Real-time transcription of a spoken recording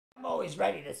always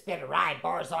ready to spit a rhyme.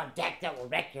 Bars on deck that will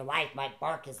wreck your life. My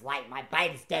bark is light, my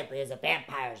bite is deadly as a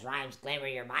vampire's. Rhymes glamour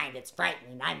your mind, it's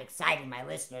frightening. I'm exciting my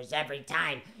listeners every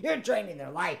time. You're draining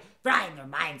their life, frying their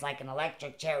minds like an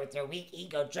electric chair with your weak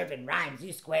ego-driven rhymes.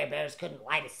 You square bears couldn't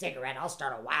light a cigarette. I'll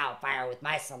start a wildfire with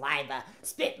my saliva.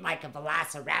 Spitting like a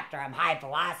velociraptor, I'm high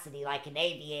velocity like an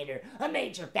aviator. A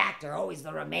major factor, always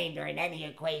the remainder in any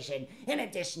equation. In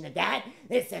addition to that,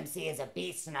 this MC is a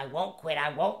beast and I won't quit,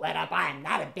 I won't let up. I am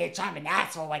not a bitch, I'm an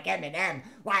asshole like Eminem.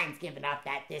 Lines giving up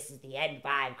that this is the end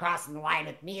vibe. Crossing the line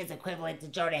with me is equivalent to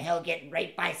Jonah Hill getting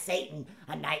raped by Satan.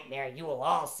 A nightmare you will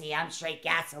all see, I'm straight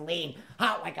gasoline.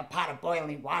 Hot like a pot of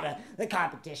boiling water. The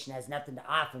competition has nothing to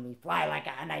offer me. Fly like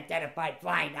an unidentified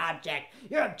flying object.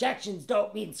 Your objections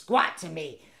don't mean squat to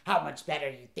me. How much better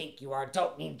you think you are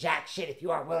don't mean jack shit if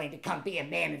you are willing to come be a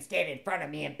man and stand in front of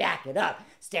me and back it up.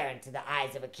 Stare into the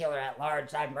eyes of a killer at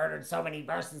large. I murdered so many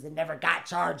verses and never got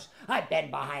charged. I've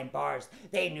been behind bars.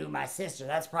 They knew my sister.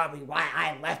 That's probably why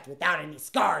I left without any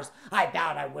scars. I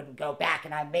vowed I wouldn't go back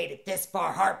and I made it this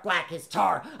far. Heart black as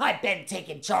tar. I've been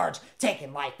taking charge,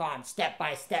 taking life on step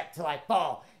by step till I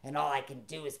fall. And all I can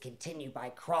do is continue by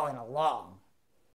crawling along.